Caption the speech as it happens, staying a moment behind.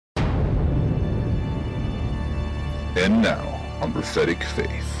And now, on Prophetic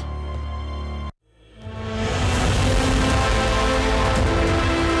Faith.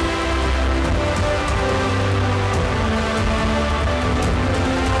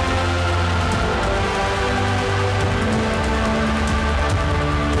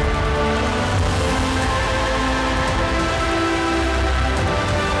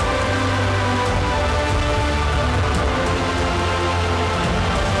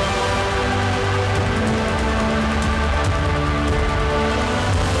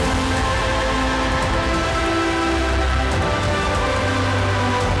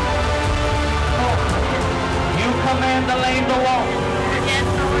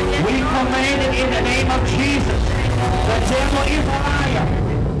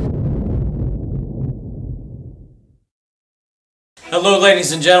 Hello,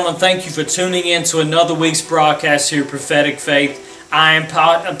 ladies and gentlemen. Thank you for tuning in to another week's broadcast here at Prophetic Faith. I am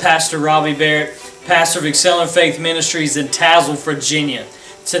Pastor Robbie Barrett, pastor of Excelling Faith Ministries in Tazewell, Virginia.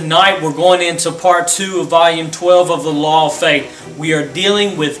 Tonight, we're going into part 2 of volume 12 of the Law of Faith. We are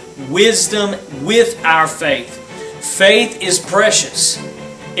dealing with wisdom with our faith. Faith is precious.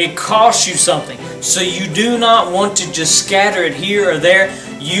 It costs you something. So you do not want to just scatter it here or there.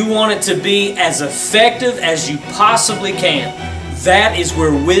 You want it to be as effective as you possibly can. That is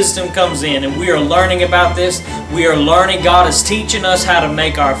where wisdom comes in, and we are learning about this. We are learning. God is teaching us how to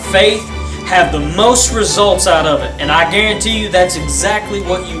make our faith have the most results out of it, and I guarantee you that's exactly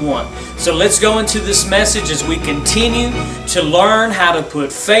what you want. So let's go into this message as we continue to learn how to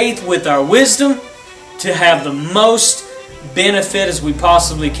put faith with our wisdom to have the most benefit as we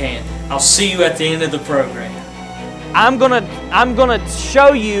possibly can. I'll see you at the end of the program. I'm gonna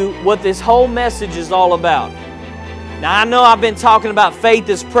show you what this whole message is all about. Now, I know I've been talking about faith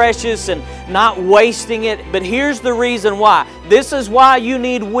is precious and not wasting it, but here's the reason why. This is why you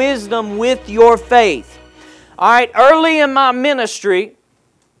need wisdom with your faith. All right, early in my ministry,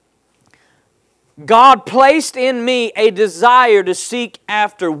 God placed in me a desire to seek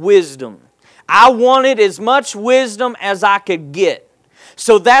after wisdom. I wanted as much wisdom as I could get.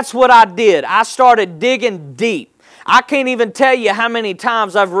 So that's what I did. I started digging deep. I can't even tell you how many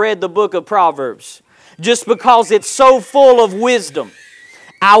times I've read the book of Proverbs, just because it's so full of wisdom.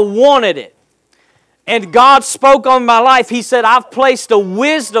 I wanted it. And God spoke on my life. He said, I've placed a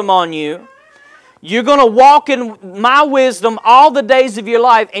wisdom on you. You're going to walk in my wisdom all the days of your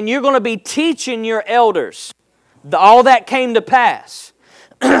life, and you're going to be teaching your elders. All that came to pass.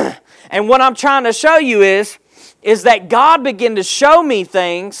 And what I'm trying to show you is that God began to show me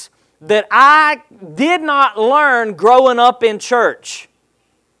things that I did not learn growing up in church.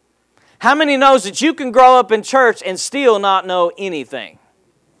 How many knows that you can grow up in church and still not know anything?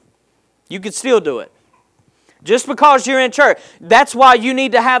 You can still do it. Just because you're in church. That's why you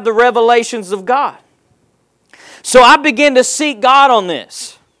need to have the revelations of God. So I began to seek God on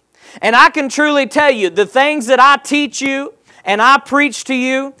this. And I can truly tell you, the things that I teach you and I preach to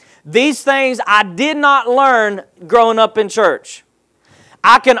you, these things I did not learn growing up in church.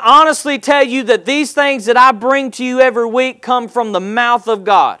 I can honestly tell you that these things that I bring to you every week come from the mouth of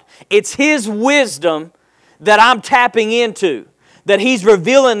God. It's His wisdom that I'm tapping into, that He's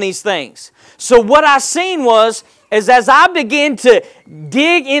revealing these things. So what I seen is as I began to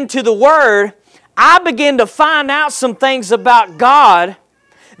dig into the Word, I began to find out some things about God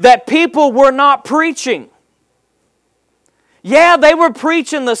that people were not preaching. Yeah, they were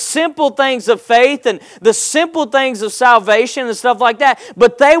preaching the simple things of faith and the simple things of salvation and stuff like that,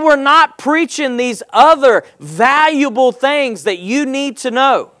 but they were not preaching these other valuable things that you need to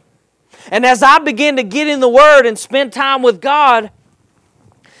know. And as I began to get in the Word and spend time with God,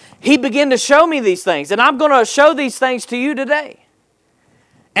 He began to show me these things. And I'm going to show these things to you today.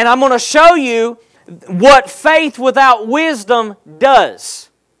 And I'm going to show you what faith without wisdom does.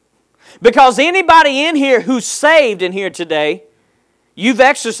 Because anybody in here who's saved in here today, you've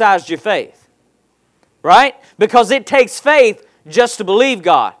exercised your faith. Right? Because it takes faith just to believe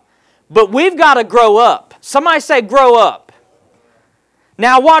God. But we've got to grow up. Somebody say grow up.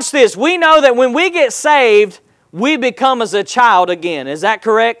 Now watch this. We know that when we get saved, we become as a child again. Is that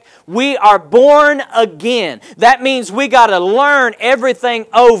correct? We are born again. That means we got to learn everything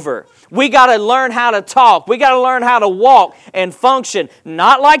over. We got to learn how to talk. We got to learn how to walk and function.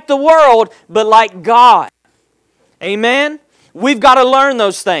 Not like the world, but like God. Amen? We've got to learn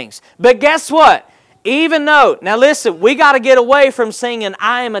those things. But guess what? Even though, now listen, we got to get away from singing,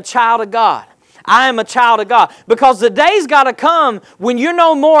 I am a child of God. I am a child of God. Because the day's got to come when you're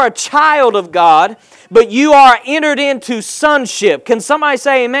no more a child of God, but you are entered into sonship. Can somebody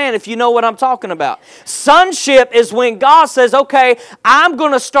say amen if you know what I'm talking about? Sonship is when God says, okay, I'm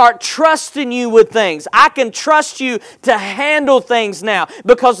going to start trusting you with things. I can trust you to handle things now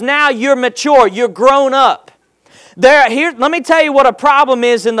because now you're mature, you're grown up. Let me tell you what a problem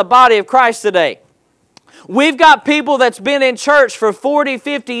is in the body of Christ today. We've got people that's been in church for 40,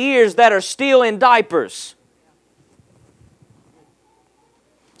 50 years that are still in diapers.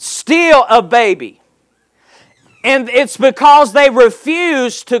 Still a baby. And it's because they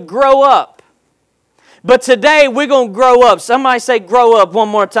refuse to grow up. But today we're going to grow up. Somebody say grow up one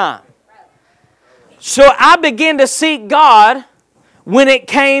more time. So I began to seek God when it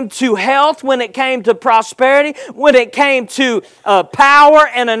came to health, when it came to prosperity, when it came to power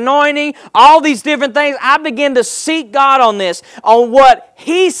and anointing, all these different things. I began to seek God on this, on what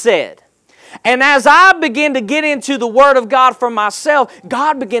He said. And as I began to get into the Word of God for myself,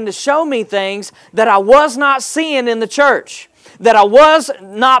 God began to show me things that I was not seeing in the church, that I was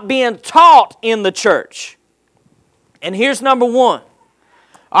not being taught in the church. And here's number one.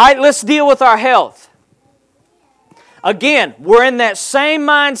 All right, let's deal with our health. Again, we're in that same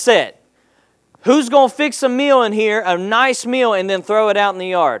mindset. Who's going to fix a meal in here, a nice meal, and then throw it out in the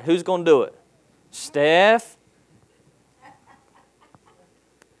yard? Who's going to do it? Steph? I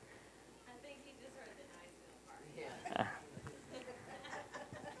think he just heard the nice meal part.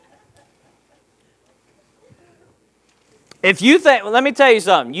 If you think, let me tell you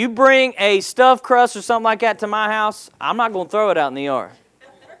something. You bring a stuffed crust or something like that to my house, I'm not going to throw it out in the yard.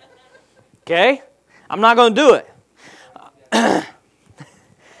 Okay? I'm not going to do it.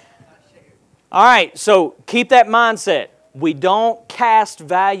 All right, so keep that mindset. We don't cast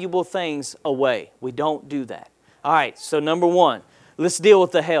valuable things away. We don't do that. All right, so number one, let's deal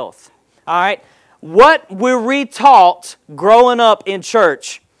with the health. All right, what we're retaught growing up in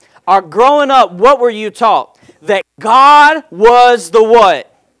church, or growing up, what were you taught? That God was the what?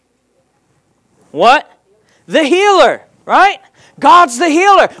 What? The healer, right? God's the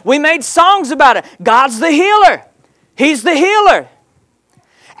healer. We made songs about it. God's the healer. He's the healer.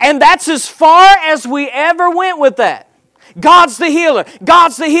 And that's as far as we ever went with that. God's the healer.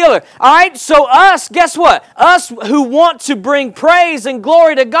 God's the healer. All right, so us, guess what? Us who want to bring praise and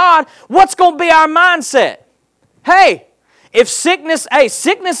glory to God, what's going to be our mindset? Hey, if sickness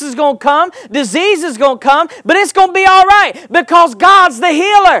is going to come, disease is going to come, but it's going to be all right because God's the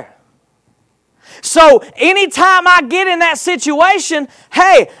healer. So anytime I get in that situation,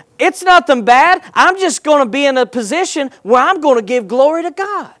 hey, it's nothing bad. I'm just going to be in a position where I'm going to give glory to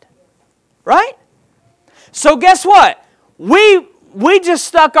God. Right? So guess what? We just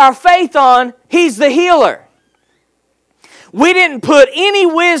stuck our faith on He's the healer. We didn't put any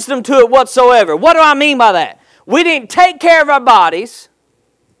wisdom to it whatsoever. What do I mean by that? We didn't take care of our bodies.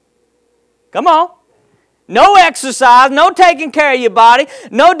 Come on. No exercise, no taking care of your body,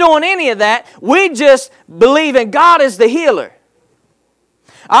 no doing any of that. We just believe in God as the healer.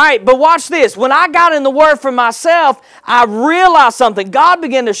 All right, but watch this. When I got in the Word for myself, I realized something. God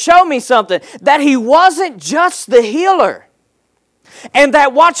began to show me something, that He wasn't just the healer. And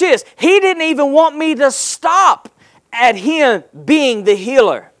that, watch this, He didn't even want me to stop at Him being the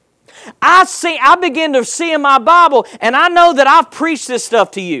healer. I begin to see in my Bible, and I know that I've preached this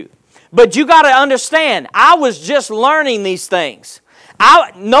stuff to you. But you got to understand, I was just learning these things.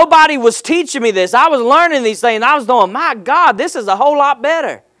 Nobody was teaching me this. I was learning these things. I was going, my God, this is a whole lot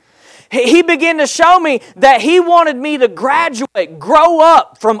better. He began to show me that He wanted me to graduate, grow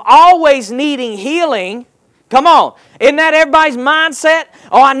up from always needing healing. Come on. Isn't that everybody's mindset?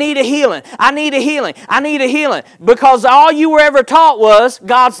 Oh, I need a healing. I need a healing. I need a healing. Because all you were ever taught was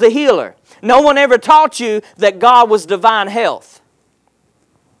God's the healer. No one ever taught you that God was divine health.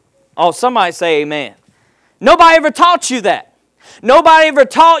 Oh, somebody say amen. Nobody ever taught you that. Nobody ever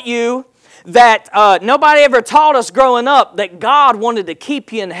taught you that, nobody ever taught us growing up that God wanted to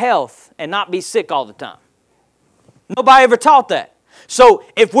keep you in health and not be sick all the time. Nobody ever taught that. So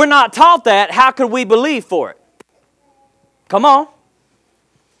if we're not taught that, how could we believe for it? Come on.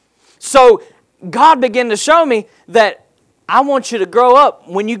 So God began to show me that I want you to grow up.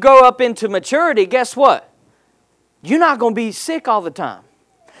 When you grow up into maturity, guess what? You're not going to be sick all the time.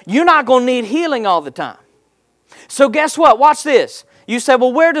 You're not going to need healing all the time. So guess what? Watch this. You say,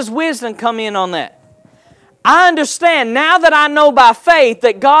 well, where does wisdom come in on that? I understand now that I know by faith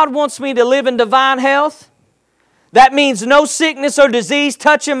that God wants me to live in divine health. That means no sickness or disease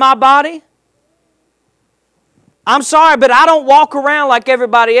touching my body. I'm sorry, but I don't walk around like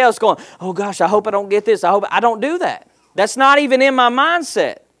everybody else going, oh gosh, I hope I don't get this. I don't do that. That's not even in my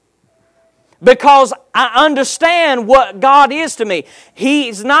mindset. Because I understand what God is to me.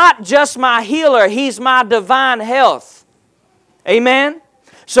 He's not just my healer, He's my divine health. Amen?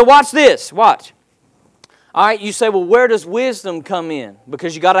 So watch this. Watch. All right, you say, well, where does wisdom come in?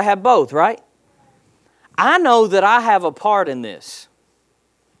 Because you got to have both, right? I know that I have a part in this.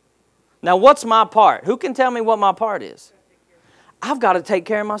 Now, what's my part? Who can tell me what my part is? I've got to take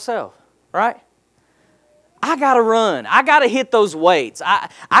care of myself, right? I got to run. I got to hit those weights. I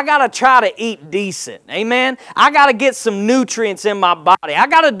got to try to eat decent. Amen? I got to get some nutrients in my body. I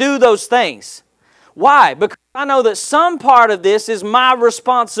got to do those things. Why? Because I know that some part of this is my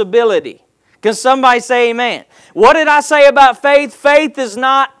responsibility. Can somebody say amen? What did I say about faith? Faith is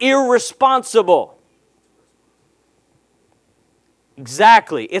not irresponsible.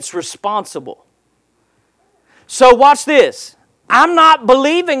 Exactly. It's responsible. So watch this. I'm not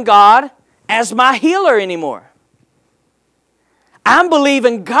believing God as my healer anymore. I'm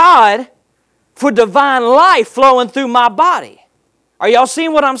believing God for divine life flowing through my body. Are y'all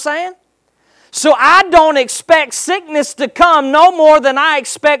seeing what I'm saying? So I don't expect sickness to come no more than I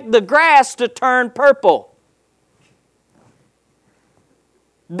expect the grass to turn purple.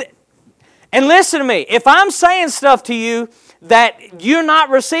 And listen to me, if I'm saying stuff to you that you're not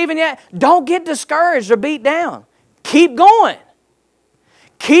receiving yet, don't get discouraged or beat down. Keep going.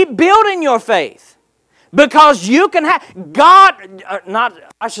 Keep building your faith. Because you can have, God,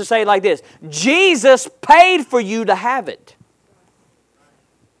 I should say it like this, Jesus paid for you to have it.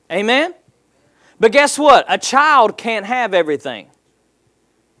 Amen? But guess what? A child can't have everything.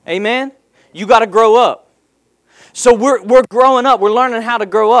 Amen? You got to grow up. So we're growing up. We're learning how to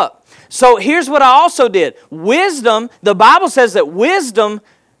grow up. So here's what I also did. Wisdom, the Bible says that wisdom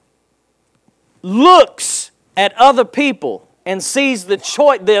looks at other people and sees the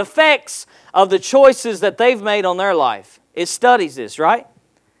effects of the choices that they've made on their life. It studies this, right?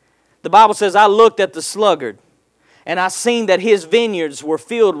 The Bible says, I looked at the sluggard, and I seen that his vineyards were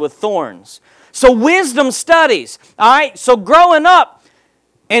filled with thorns. So wisdom studies, all right? So growing up,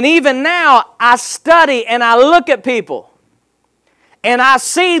 and even now, I study and I look at people, and I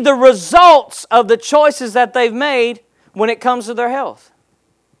see the results of the choices that they've made when it comes to their health.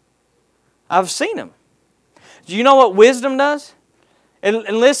 I've seen them. Do you know what wisdom does? And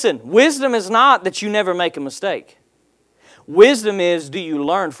listen, wisdom is not that you never make a mistake. Wisdom is, do you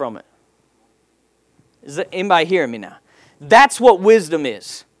learn from it? Is anybody hearing me now? That's what wisdom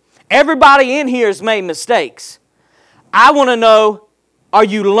is. Everybody in here has made mistakes. I want to know, are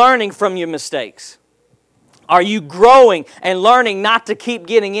you learning from your mistakes? Are you growing and learning not to keep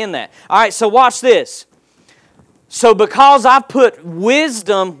getting in that? All right, so watch this. So because I've put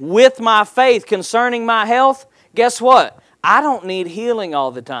wisdom with my faith concerning my health, guess what? I don't need healing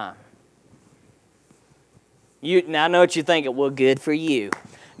all the time. Now I know what you're thinking, well, good for you.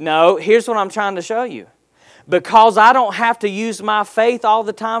 No, here's what I'm trying to show you. Because I don't have to use my faith all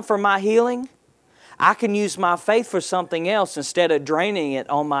the time for my healing, I can use my faith for something else instead of draining it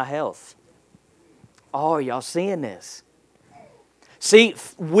on my health. Oh, are y'all seeing this? See,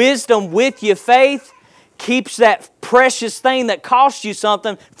 wisdom with your faith keeps that precious thing that cost you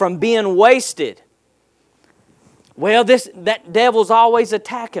something from being wasted. Well, that devil's always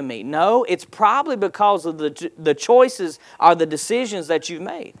attacking me. No, it's probably because of the choices or the decisions that you've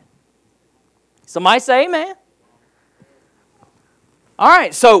made. Somebody say amen. All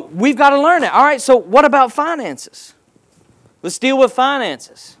right, so we've got to learn it. All right, so what about finances? Let's deal with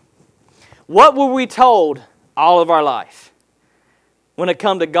finances. What were we told all of our life when it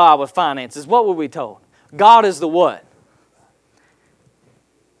come to God with finances? What were we told? God is the what?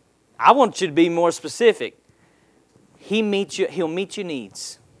 I want you to be more specific. He'll meet your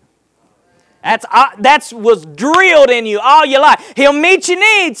needs. That's was drilled in you all your life. He'll meet your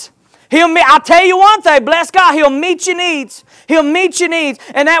needs. I'll tell you one thing, bless God, He'll meet your needs. He'll meet your needs.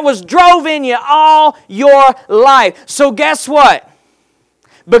 And that was drove in you all your life. So guess what?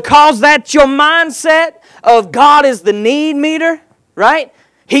 Because that's your mindset of God is the need meter, right?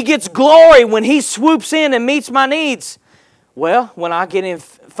 He gets glory when He swoops in and meets my needs. Well, when I get in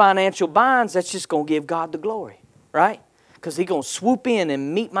financial binds, that's just going to give God the glory. Right? Because He's going to swoop in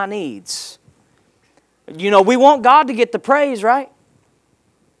and meet my needs. You know, we want God to get the praise, right?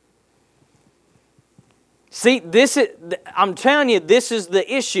 See, I'm telling you, this is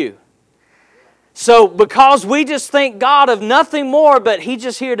the issue. So, because we just think God of nothing more, but He's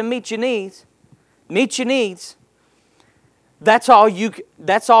just here to meet your needs, that's all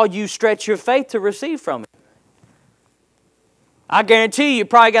you stretch your faith to receive from Him. I guarantee you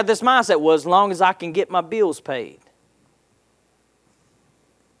probably got this mindset, well, as long as I can get my bills paid.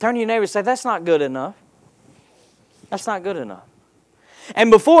 Turn to your neighbor and say, that's not good enough. That's not good enough. And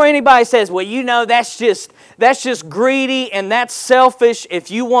before anybody says, well, you know, that's just greedy and that's selfish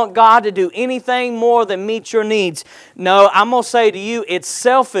if you want God to do anything more than meet your needs. No, I'm going to say to you, it's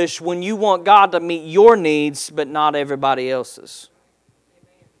selfish when you want God to meet your needs but not everybody else's.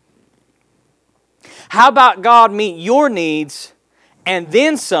 How about God meet your needs and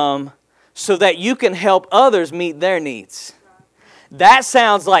then some so that you can help others meet their needs? That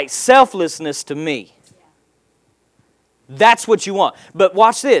sounds like selflessness to me. That's what you want. But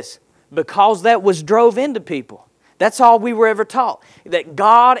watch this. Because that was drove into people. That's all we were ever taught. That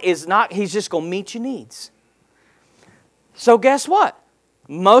God is not, He's just going to meet your needs. So guess what?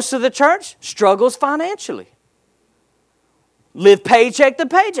 Most of the church struggles financially. Live paycheck to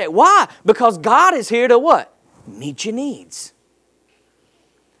paycheck. Why? Because God is here to what? Meet your needs.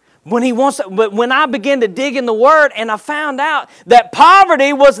 But when I began to dig in the Word and I found out that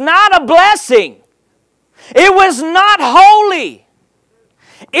poverty was not a blessing. It was not holy.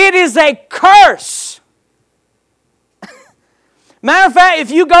 It is a curse. Matter of fact, if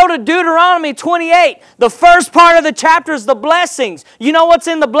you go to Deuteronomy 28, the first part of the chapter is the blessings. You know what's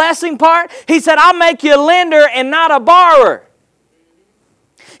in the blessing part? He said, I'll make you a lender and not a borrower.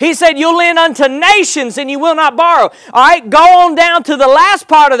 He said, you'll lend unto nations and you will not borrow. All right, go on down to the last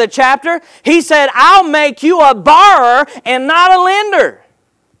part of the chapter. He said, I'll make you a borrower and not a lender.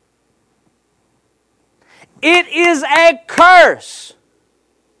 It is a curse.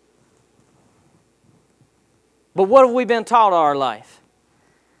 But what have we been taught all our life?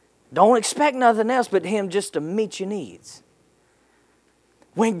 Don't expect nothing else but Him just to meet your needs.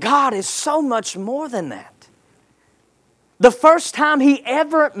 When God is so much more than that. The first time He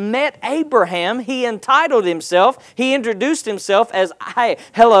ever met Abraham, He entitled Himself, He introduced Himself as, hey,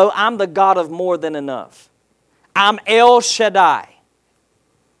 hello, I'm the God of more than enough. I'm El Shaddai.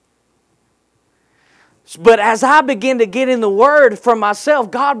 But as I began to get in the Word for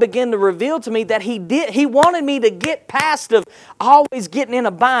myself, God began to reveal to me that He wanted me to get past of always getting in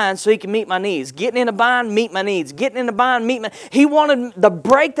a bind so He can meet my needs. Getting in a bind, meet my needs. Getting in a bind, meet my... He wanted to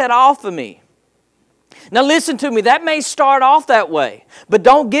break that off of me. Now listen to me, that may start off that way, but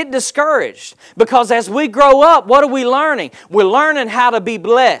don't get discouraged because as we grow up, what are we learning? We're learning how to be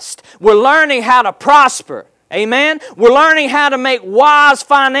blessed. We're learning how to prosper. Amen? We're learning how to make wise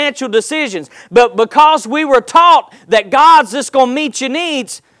financial decisions. But because we were taught that God's just going to meet your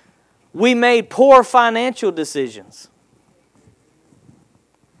needs, we made poor financial decisions.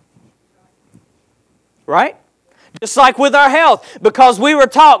 Right? Just like with our health, because we were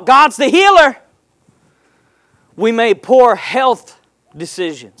taught God's the healer, we made poor health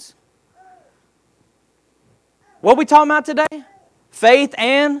decisions. What are we talking about today? Faith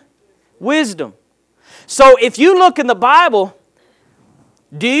and wisdom. So if you look in the Bible,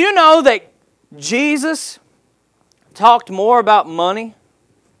 do you know that Jesus talked more about money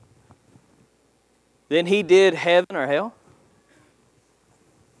than He did heaven or hell?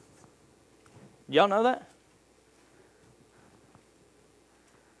 Y'all know that?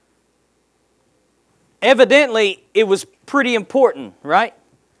 Evidently, it was pretty important, right?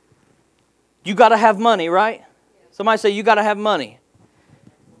 You got to have money, right? Somebody say, you got to have money.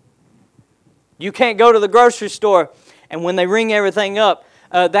 You can't go to the grocery store and when they ring everything up,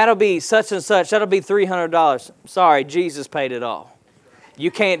 that'll be such and such, that'll be $300. Sorry, Jesus paid it all.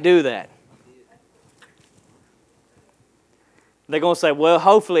 You can't do that. They're going to say, well,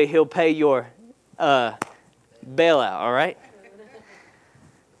 hopefully He'll pay your bailout, all right?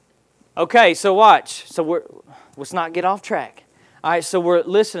 Okay, so watch. So let's not get off track. All right, so we're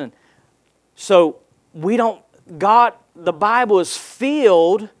listening. So the Bible is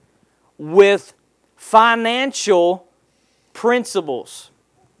filled with financial principles,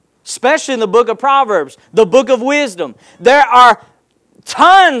 especially in the book of Proverbs, the book of wisdom. There are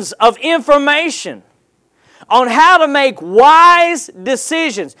tons of information on how to make wise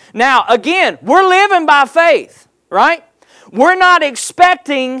decisions. Now, again, we're living by faith, right? We're not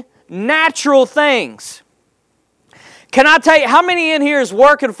expecting natural things. Can I tell you, how many in here is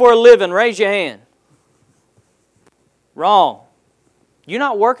working for a living? Raise your hand. Wrong. You're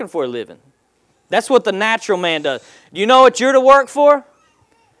not working for a living. That's what the natural man does. Do you know what you're to work for?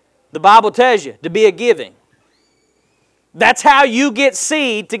 The Bible tells you, to be a giving. That's how you get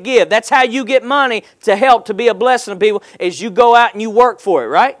seed to give. That's how you get money to help, to be a blessing to people, is you go out and you work for it,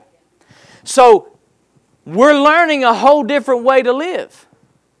 right? So, we're learning a whole different way to live.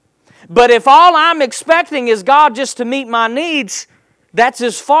 But if all I'm expecting is God just to meet my needs, that's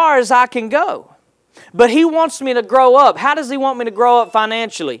as far as I can go. But He wants me to grow up. How does He want me to grow up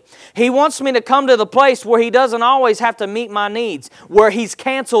financially? He wants me to come to the place where He doesn't always have to meet my needs, where He's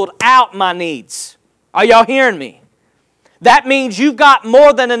canceled out my needs. Are y'all hearing me? That means you've got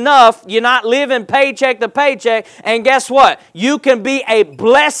more than enough. You're not living paycheck to paycheck. And guess what? You can be a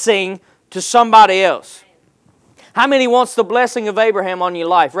blessing to somebody else. How many wants the blessing of Abraham on your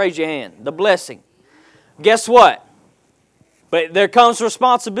life? Raise your hand. The blessing. Guess what? But there comes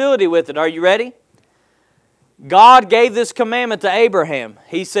responsibility with it. Are you ready? God gave this commandment to Abraham.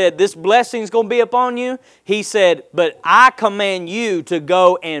 He said, this blessing is going to be upon you. He said, but I command you to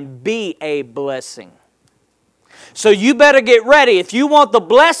go and be a blessing. So you better get ready. If you want the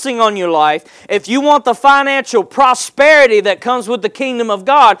blessing on your life, if you want the financial prosperity that comes with the kingdom of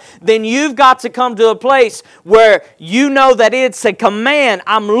God, then you've got to come to a place where you know that it's a command.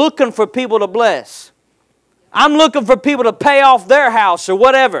 I'm looking for people to bless. I'm looking for people to pay off their house or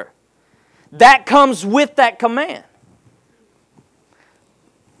whatever. That comes with that command.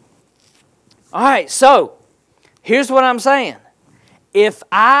 All right, so here's what I'm saying. If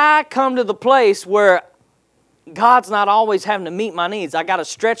I come to the place where God's not always having to meet my needs, I got to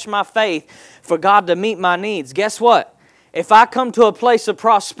stretch my faith for God to meet my needs. Guess what? If I come to a place of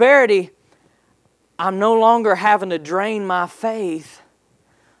prosperity, I'm no longer having to drain my faith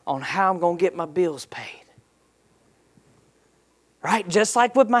on how I'm going to get my bills paid. Right? Just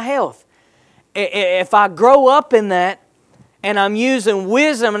like with my health. If I grow up in that and I'm using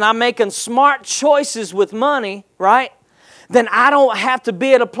wisdom and I'm making smart choices with money, right? Then I don't have to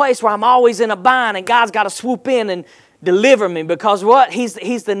be at a place where I'm always in a bind and God's got to swoop in and deliver me because what? He's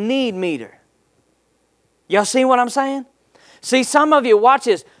the need meter. Y'all see what I'm saying? See, some of you, watch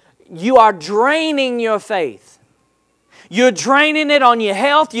this, you are draining your faith. You're draining it on your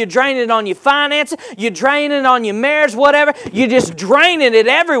health, you're draining it on your finances, you're draining it on your marriage, whatever. You're just draining it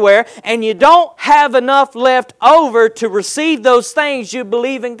everywhere and you don't have enough left over to receive those things you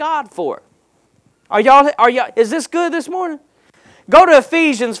believe in God for. Are y'all, is this good this morning? Go to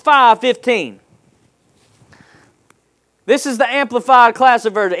Ephesians 5:15. This is the Amplified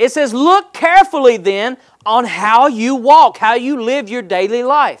Classic Version. It says, look carefully then on how you walk, how you live your daily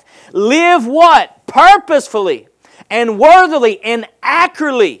life. Live what? Purposefully and worthily and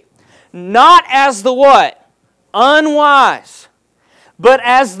accurately. Not as the what? Unwise. But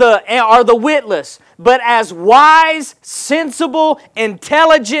as the witless. But as wise, sensible,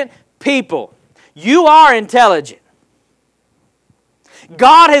 intelligent people. You are intelligent.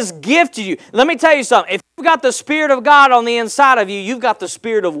 God has gifted you. Let me tell you something. If you've got the Spirit of God on the inside of you, you've got the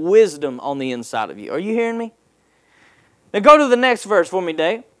Spirit of wisdom on the inside of you. Are you hearing me? Now go to the next verse for me,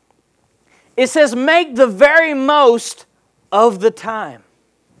 Dave. It says, make the very most of the time.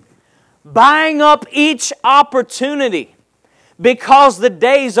 Buying up each opportunity because the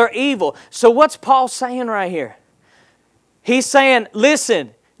days are evil. So what's Paul saying right here? He's saying,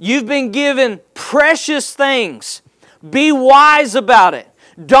 listen, you've been given precious things. Be wise about it.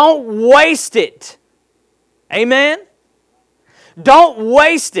 Don't waste it. Amen? Don't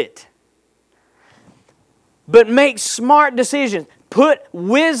waste it. But make smart decisions. Put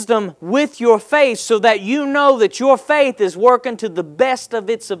wisdom with your faith so that you know that your faith is working to the best of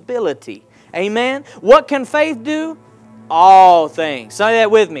its ability. Amen? What can faith do? All things. Say that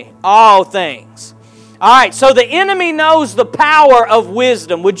with me. All things. All right, so the enemy knows the power of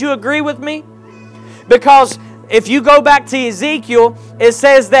wisdom. Would you agree with me? Because if you go back to Ezekiel, it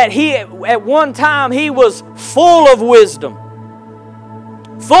says that at one time he was full of wisdom.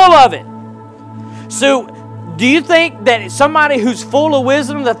 Full of it. So, do you think that somebody who's full of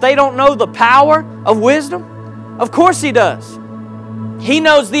wisdom, that they don't know the power of wisdom? Of course he does. He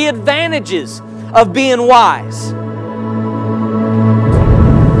knows the advantages of being wise.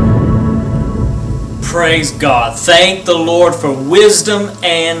 Praise God. Thank the Lord for wisdom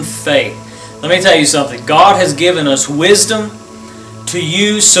and faith. Let me tell you something. God has given us wisdom to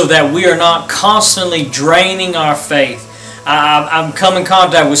use so that we are not constantly draining our faith. I'm come in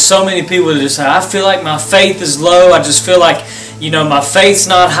contact with so many people that just say, I feel like my faith is low. I just feel like, my faith's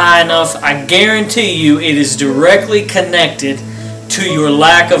not high enough. I guarantee you it is directly connected to your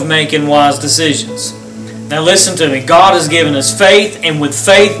lack of making wise decisions. Now listen to me. God has given us faith, and with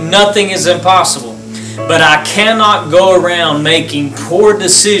faith nothing is impossible. But I cannot go around making poor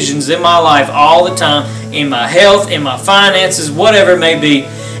decisions in my life all the time, in my health, in my finances, whatever it may be,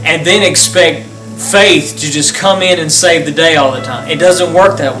 and then expect faith to just come in and save the day all the time. It doesn't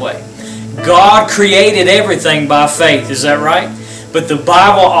work that way. God created everything by faith, is that right? But the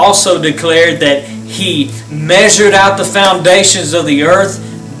Bible also declared that He measured out the foundations of the earth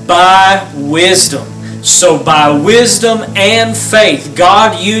by wisdom. So by wisdom and faith,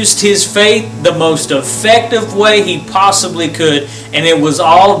 God used His faith the most effective way He possibly could, and it was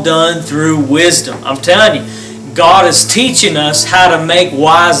all done through wisdom. I'm telling you, God is teaching us how to make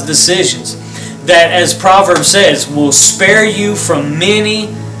wise decisions. that, as Proverbs says, will spare you from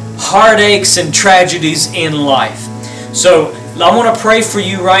many heartaches and tragedies in life. So I want to pray for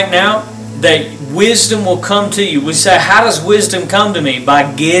you right now that wisdom will come to you. We say, how does wisdom come to me?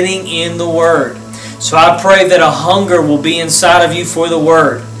 By getting in the Word. So I pray that a hunger will be inside of you for the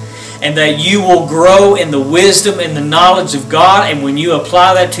Word, and that you will grow in the wisdom and the knowledge of God. And when you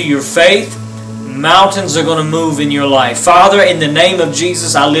apply that to your faith, mountains are going to move in your life. Father, in the name of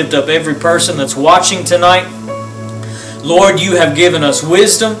Jesus, I lift up every person that's watching tonight. Lord, you have given us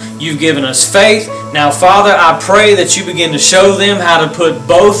wisdom. You've given us faith. Now, Father, I pray that you begin to show them how to put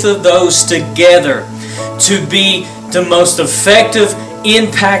both of those together to be the most effective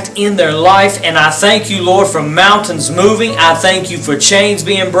impact in their life. And I thank you, Lord, for mountains moving. I thank you for chains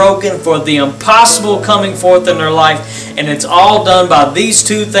being broken, for the impossible coming forth in their life. And it's all done by these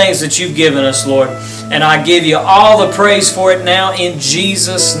two things that you've given us, Lord. And I give you all the praise for it now in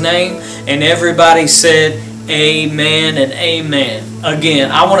Jesus' name. And everybody said, amen and amen.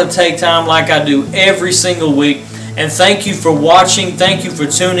 Again, I want to take time like I do every single week. And thank you for watching. Thank you for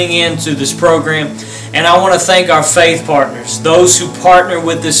tuning in to this program. And I want to thank our faith partners, those who partner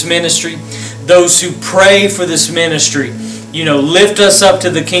with this ministry, those who pray for this ministry. You know, lift us up to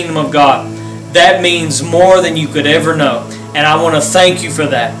the kingdom of God. That means more than you could ever know. And I want to thank you for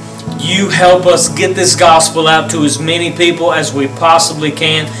that. You help us get this gospel out to as many people as we possibly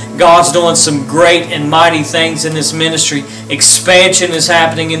can. God's doing some great and mighty things in this ministry. Expansion is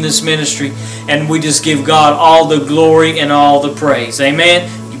happening in this ministry. And we just give God all the glory and all the praise. Amen.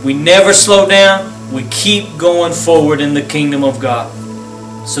 We never slow down. We keep going forward in the kingdom of God.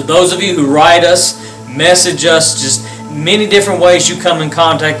 So those of you who write us, message us, just many different ways you come in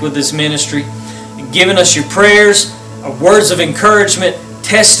contact with this ministry, giving us your prayers, words of encouragement,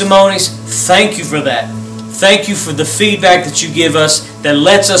 testimonies, thank you for that. Thank you for the feedback that you give us that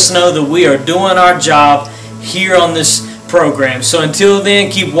lets us know that we are doing our job here on this program. So until then,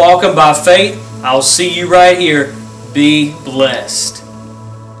 keep walking by faith. I'll see you right here. Be blessed.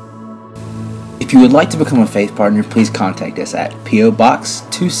 If you would like to become a faith partner, please contact us at P.O. Box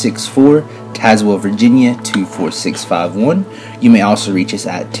 264, Tazewell, Virginia 24651. You may also reach us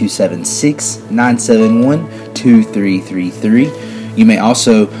at 276-971-2333. You may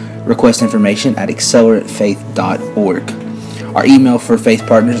also request information at acceleratefaith.org. Our email for faith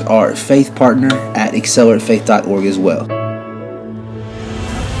partners are faithpartner@acceleratefaith.org as well.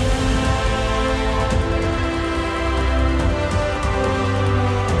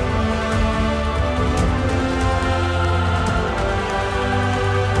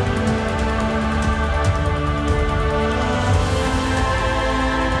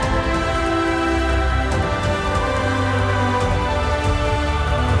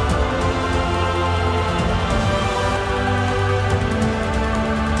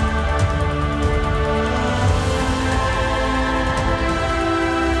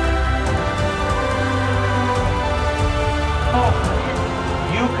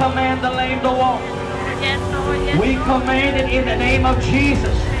 You command the lame to walk. Yes, Lord. Yes, We Lord. command it in the name of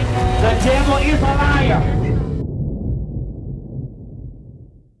Jesus. The devil is a liar.